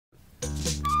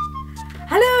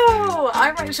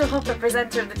I'm Rachael Hopper,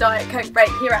 presenter of the Diet Coke Break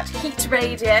here at Heat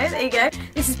Radio. There you go.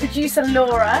 This is producer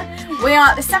Laura. We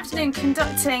are this afternoon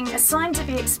conducting a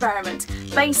scientific experiment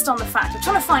based on the fact we're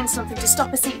trying to find something to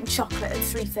stop us eating chocolate at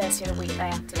 3:30 on a weekday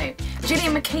afternoon.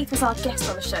 Gillian McKieth was our guest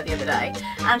on the show the other day,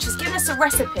 and she's given us a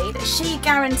recipe that she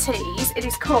guarantees, it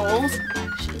is called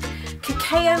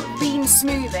Cacao Bean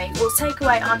Smoothie, will take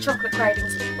away our chocolate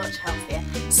cravings and be much healthier.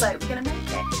 So we're going to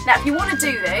make it. Now if you want to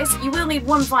do this, you will need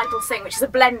one vital thing, which is a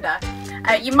blender.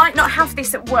 You might not have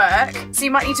this at work, so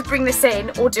you might need to bring this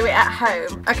in or do it at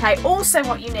home. Okay, also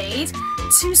what you need,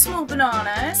 2 small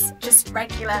bananas, just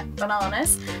regular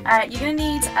bananas. You're going to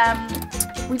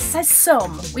need, we said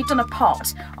some, we've done a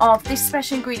pot of this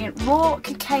special ingredient, raw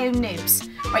cacao nibs.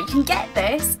 Right, you can get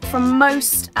this from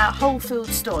most Whole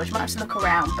Foods stores. You might have to look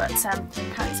around, but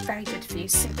apparently it's very good for you,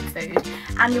 superfood.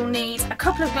 And you'll need a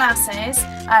couple of glasses,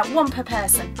 1 per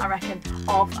person, I reckon,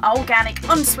 of organic,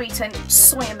 unsweetened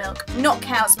soya milk, not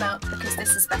cow's milk, because this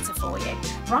is better for you.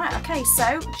 Right, okay,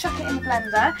 so chuck it in the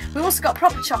blender. We've also got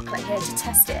proper chocolate here to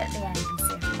test it at the end and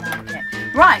see if we like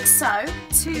it. Right, so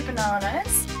 2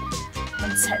 bananas. I'm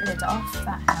going to take the lid off,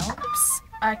 that helps.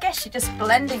 I guess you're just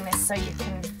blending this so you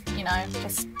can, you know,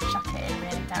 just chuck it in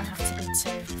really, don't have to be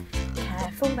too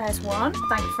careful. There's one.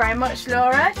 Thank you very much,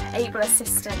 Laura, able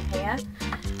assistant here.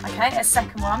 Okay, a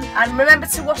second one. And remember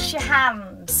to wash your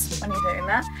hands when you're doing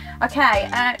that. Okay,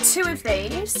 2 of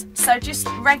these. So just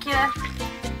regular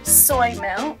soy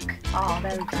milk. Oh,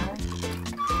 there we go.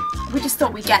 We just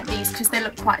thought we'd get these because they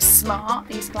look quite smart,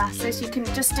 these glasses. You can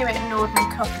just do it in an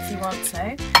ordinary cup if you want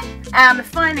to. And the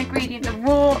final ingredient, the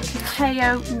raw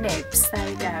cacao nibs. There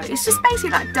we go. It's just basically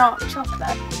like dark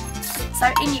chocolate.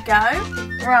 So in you go.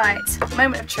 Right,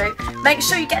 moment of truth. Make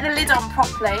sure you get the lid on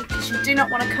properly because you do not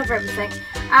want to cover everything.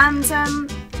 And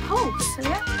hold, so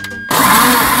yeah.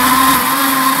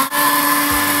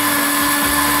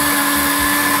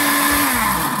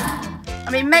 I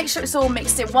mean, make sure it's all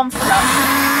mixed in, one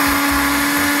flush.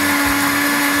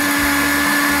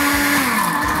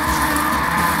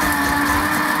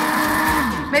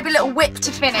 Maybe a little whip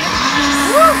to finish.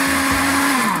 Woo!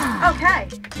 Okay,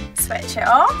 switch it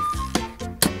off.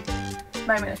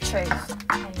 Moment of truth.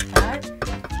 There you go.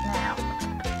 Now,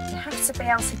 you have to be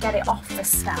able to get it off the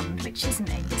stand, which isn't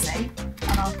easy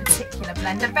on our particular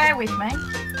blender. Bear with me.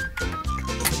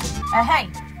 Hey,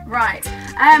 right.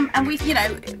 And we've, you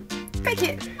know, make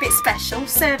it a bit special.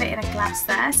 Serve it in a glass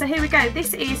there. So here we go.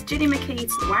 This is Gillian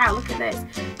McKieth's. Wow, look at this.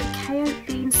 Cacao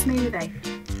Bean Smoothie.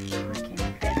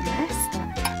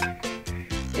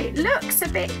 It looks a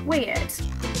bit weird.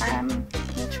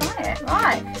 We'll try it.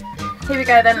 Right. Here we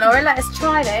go then, Laura. Let us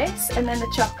try this and then the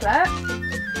chocolate.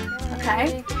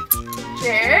 Okay.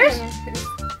 Cheers.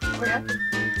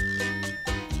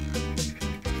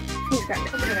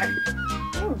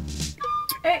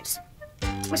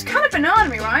 It's kind of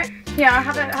banana-y, right? Yeah, I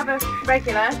have a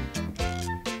regular.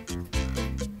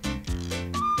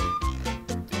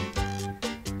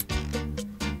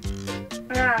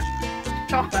 Yeah.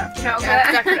 Chocolate.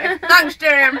 Yeah, definitely. Thanks,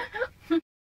 Gillian.